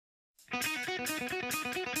Welcome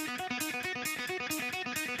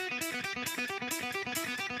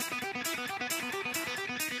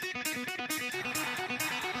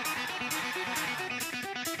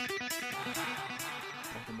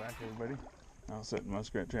back, everybody. I'll set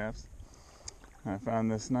muskrat traps. I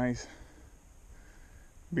found this nice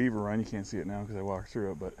beaver run. You can't see it now because I walked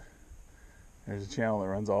through it, but there's a channel that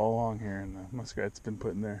runs all along here, and the muskrat's been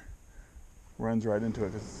put in there. Runs right into it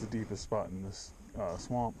because it's the deepest spot in this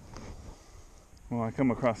swamp. Well, I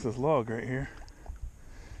come across this log right here,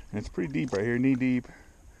 and it's pretty deep right here, knee deep.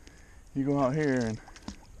 You go out here and,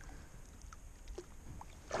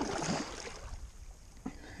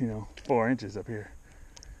 4 inches up here.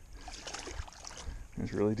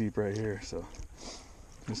 It's really deep right here, so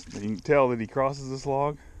you can tell that he crosses this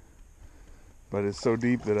log, but it's so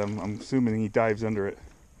deep that I'm assuming he dives under it.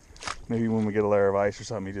 Maybe when we get a layer of ice or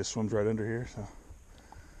something, he just swims right under here. So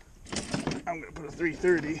I'm gonna put a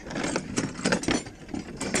 330.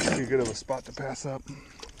 Too good of a spot to pass up.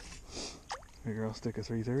 Figure I'll stick a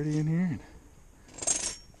 330 in here and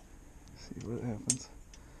see what happens.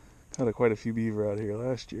 Caught quite a few beaver out here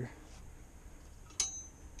last year.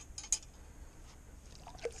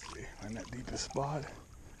 Let's see, find that deepest spot.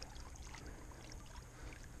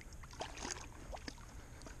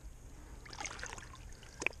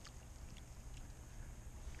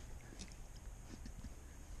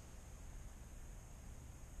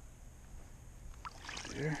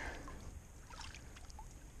 There.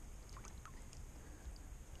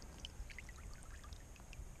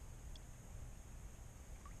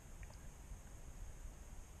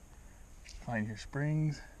 Find your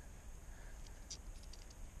springs.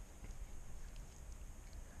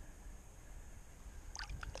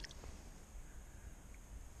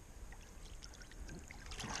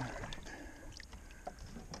 All right.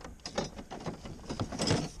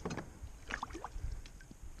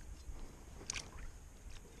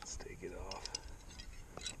 Let's take it off.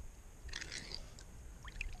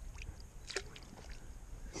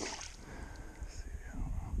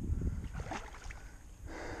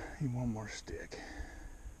 Need one more stick.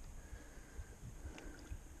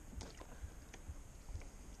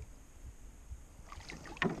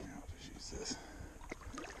 I'll just use this.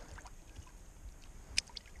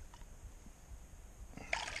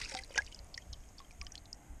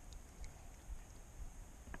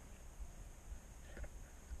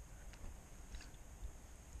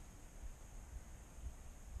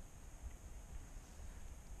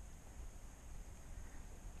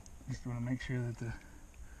 Just want to make sure that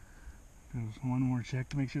there's one more check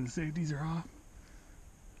to make sure the safeties are off.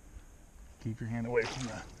 Keep your hand away from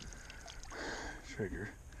the trigger.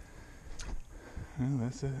 Well,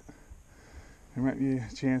 that's it. There might be a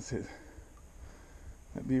chance that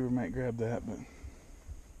beaver might grab that, but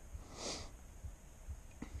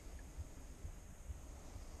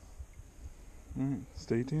alright,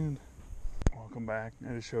 stay tuned. Welcome back.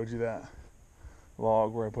 I just showed you that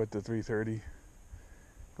log where I put the 330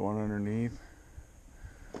 going underneath.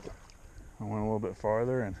 I went a little bit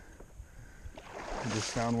farther and I just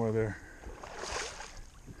found where they're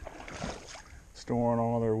storing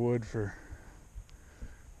all their wood for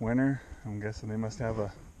winter. I'm guessing they must have I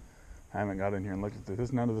haven't got in here and looked at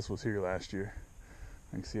this. None of this was here last year.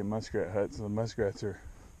 I can see a muskrat hut, so the muskrats are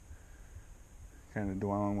kind of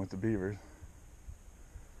dwelling with the beavers.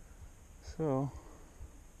 So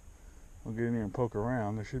I'll get in here and poke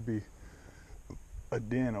around. There should be a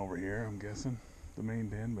den over here, I'm guessing, the main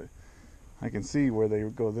den, but I can see where they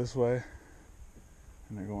go this way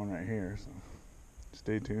and they're going right here, so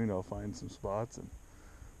stay tuned. I'll find some spots, and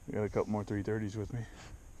I got a couple more 330s with me.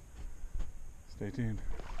 Stay tuned.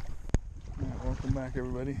 All right, welcome back,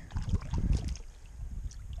 everybody.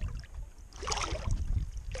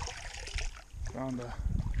 Found a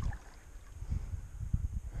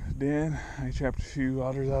den I trapped a few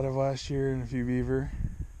otters out of last year and a few beaver,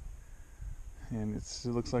 and it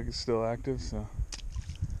looks like it's still active, so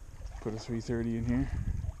put a 330 in here.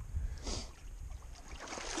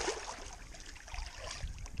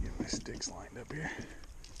 Get my sticks lined up here.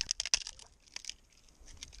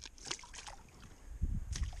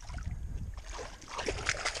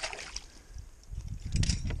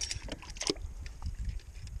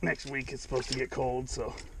 Next week it's supposed to get cold,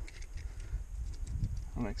 so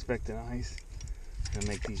I'm expecting ice. Gonna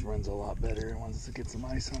make these runs a lot better once it gets some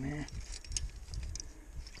ice on here.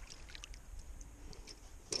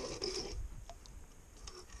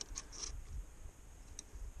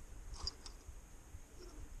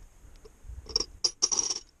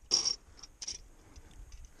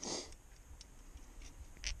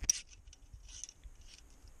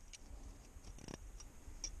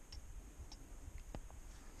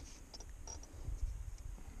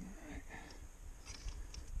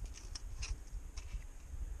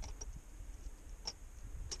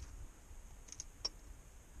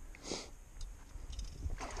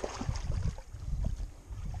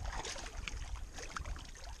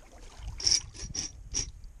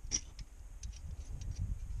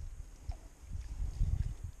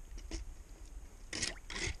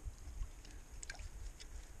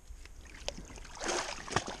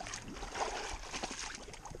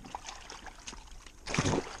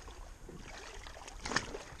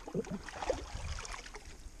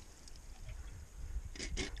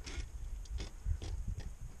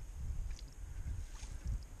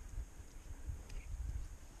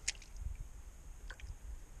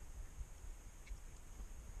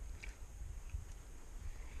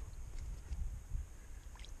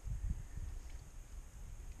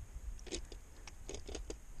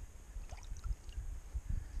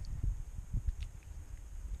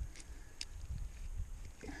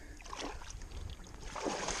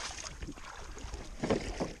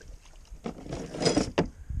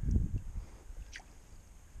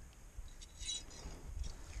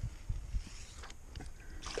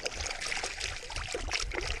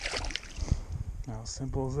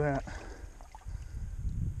 Simple as that.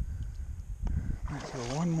 Might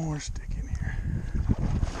throw one more stick in here.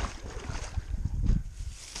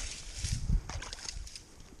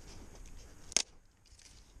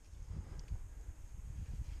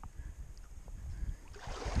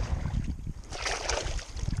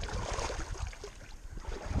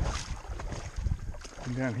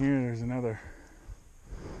 And down here there's another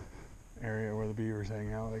area where the beavers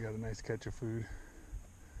hang out. They got a nice catch of food.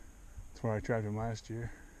 That's where I trapped them last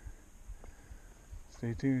year.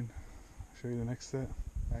 Stay tuned. I'll show you the next set.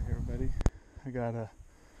 Back everybody. I got a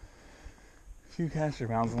few caster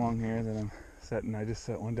mounds along here that I'm setting. I just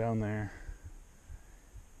set one down there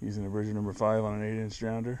using a Bridger number 5 on an 8-inch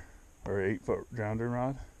drowner or 8-foot drowner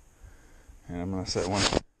rod. And I'm going to set one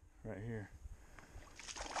right here.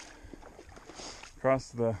 Across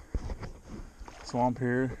the swamp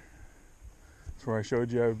here, that's where I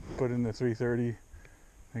showed you I put in the 330.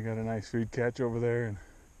 They got a nice food catch over there, and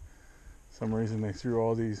for some reason they threw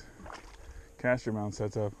all these caster mount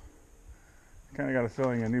sets up. I kind of got a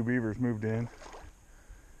feeling a new beaver's moved in,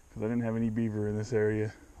 because I didn't have any beaver in this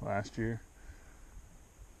area last year.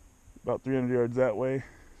 About 300 yards that way,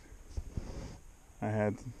 I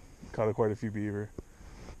had caught quite a few beaver.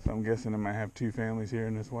 So I'm guessing I might have two families here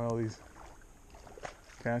in this while these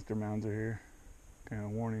caster mounds are here, kind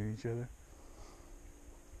of warning each other.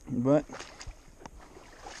 But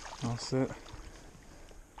I'll set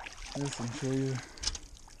this and show you.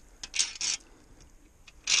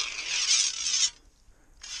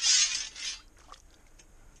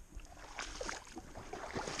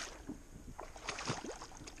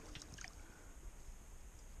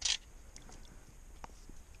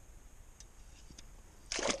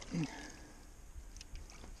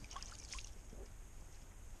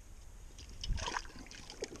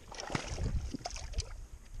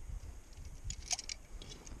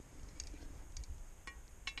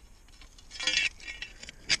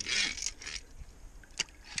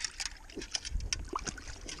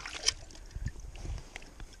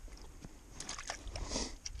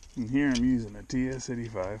 And here I'm using a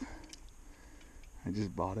TS-85. I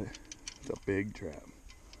just bought it. It's a big trap.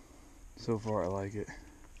 So far I like it.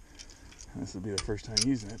 And this will be the first time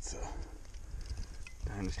using it, so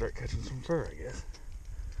time to start catching some fur, I guess.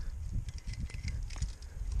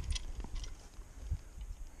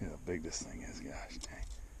 Look how big this thing is, gosh dang.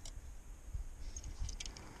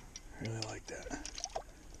 I really like that.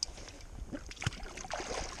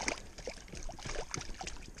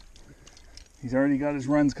 He's already got his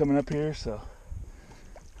runs coming up here, so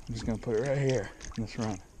I'm just going to put it right here in this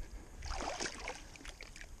run.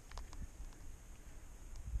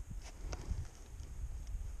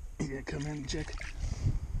 He's going to come in and check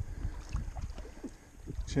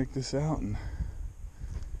this out, and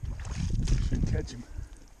should catch him.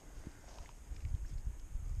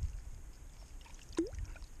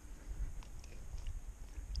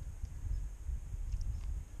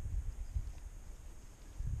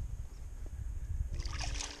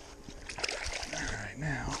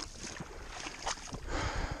 Now,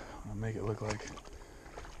 I'll make it look like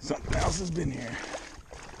something else has been here.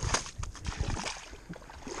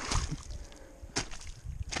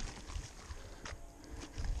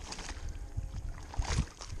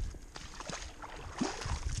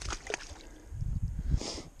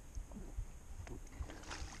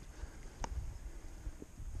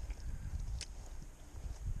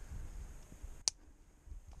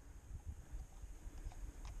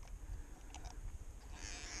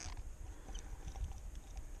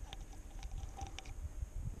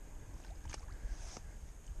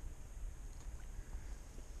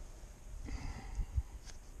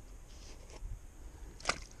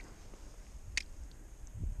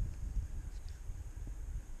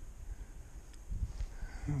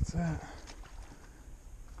 That's that.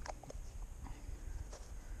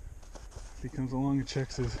 If he comes along and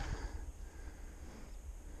checks his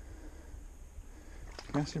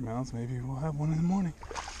caster mounts, maybe we'll have one in the morning.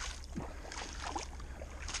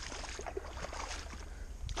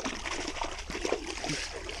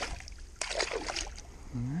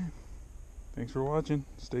 Alright. Thanks for watching.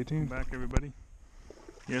 Stay tuned. Back everybody.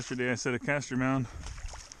 Yesterday I set a caster mound.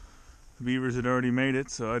 The beavers had already made it,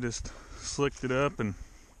 so I just slicked it up and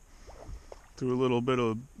threw a little bit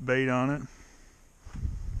of bait on it.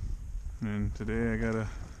 And today I got a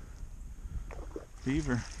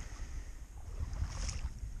beaver.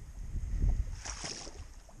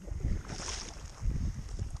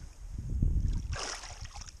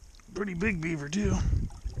 Pretty big beaver too.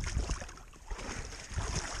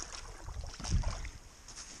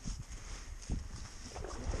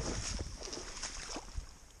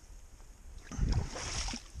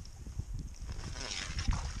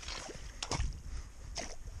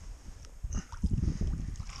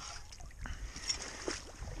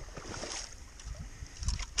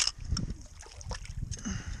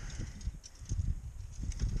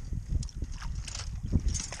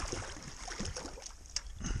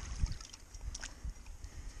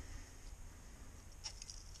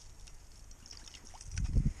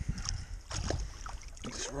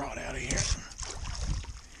 this rod out of here.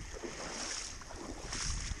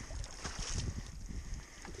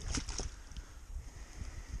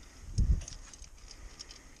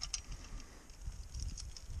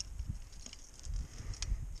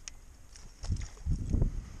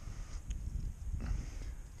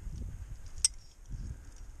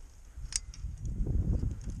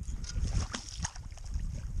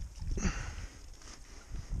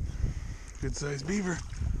 Good sized beaver.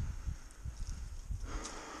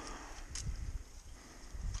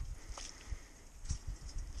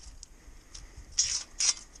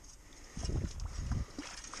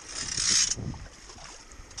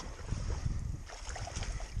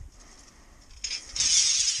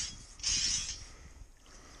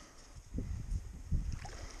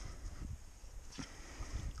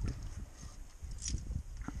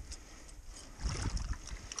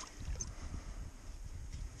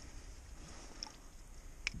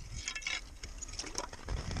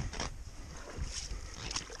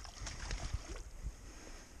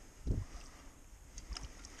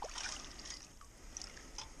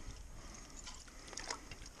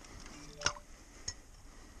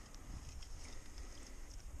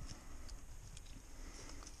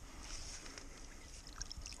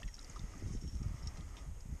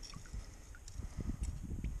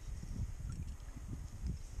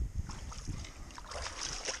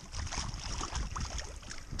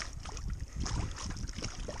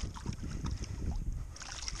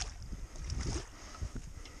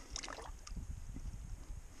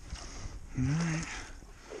 Alright.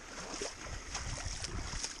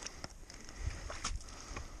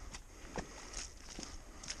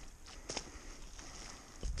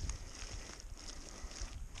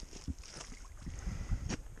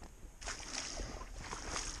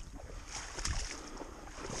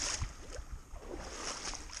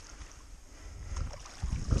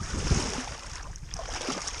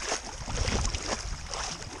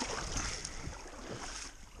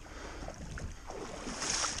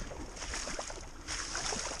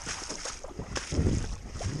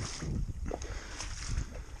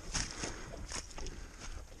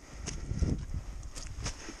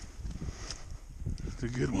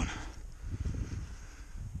 It's a good one.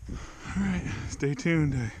 Alright, stay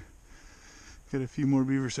tuned. I got a few more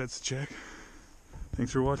beaver sets to check.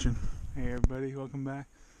 Thanks for watching. Hey everybody, welcome back.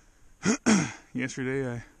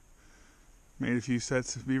 Yesterday I made a few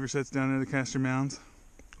sets of beaver sets down at the Castor Mounds,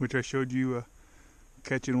 which I showed you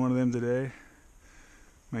catching one of them today.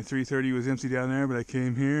 My 330 was empty down there, but I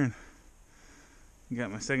came here and got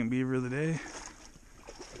my second beaver of the day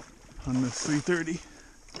on this 330.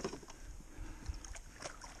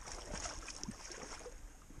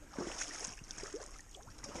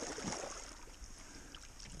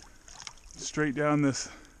 Straight down this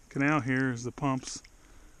canal here is the pumps,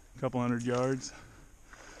 a couple hundred yards,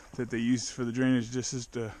 that they use for the drainage just as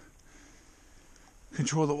to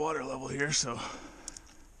control the water level here. So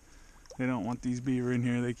they don't want these beaver in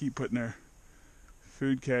here. They keep putting their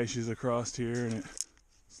food caches across here and it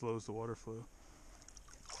slows the water flow.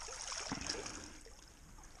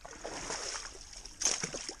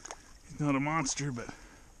 He's not a monster, but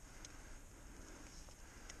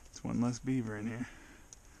it's one less beaver in here.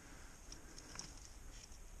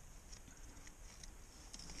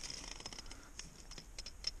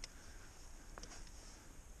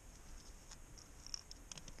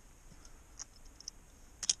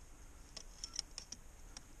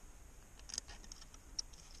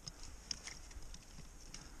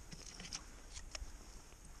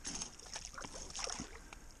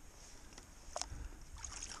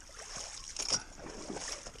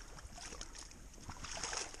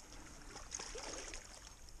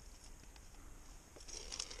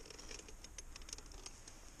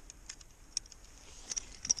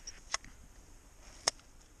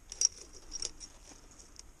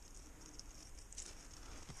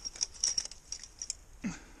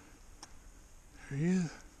 There he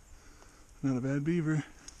is. Not a bad beaver.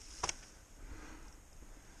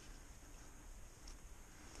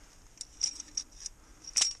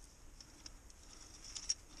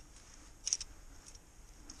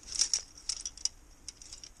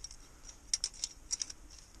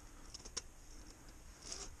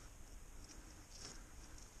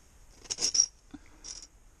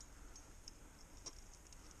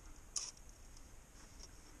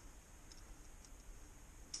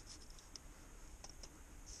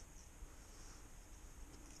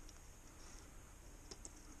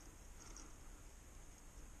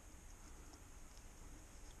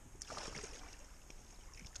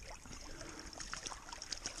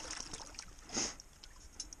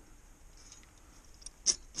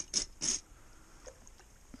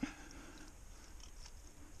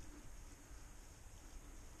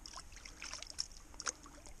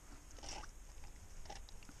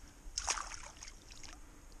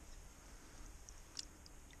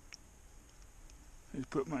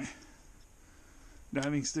 put my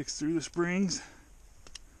diving sticks through the springs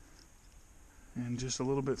and just a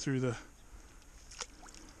little bit through the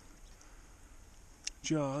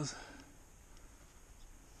jaws.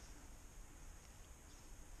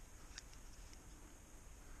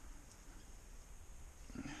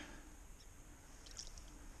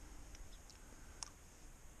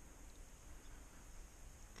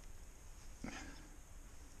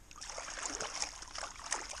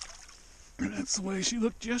 And that's the way she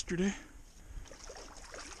looked yesterday.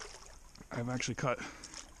 I've actually caught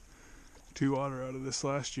 2 otter out of this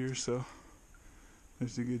last year, so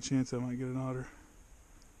there's a good chance I might get an otter.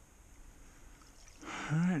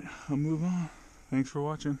 Alright, I'll move on. Thanks for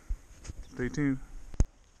watching. Stay tuned.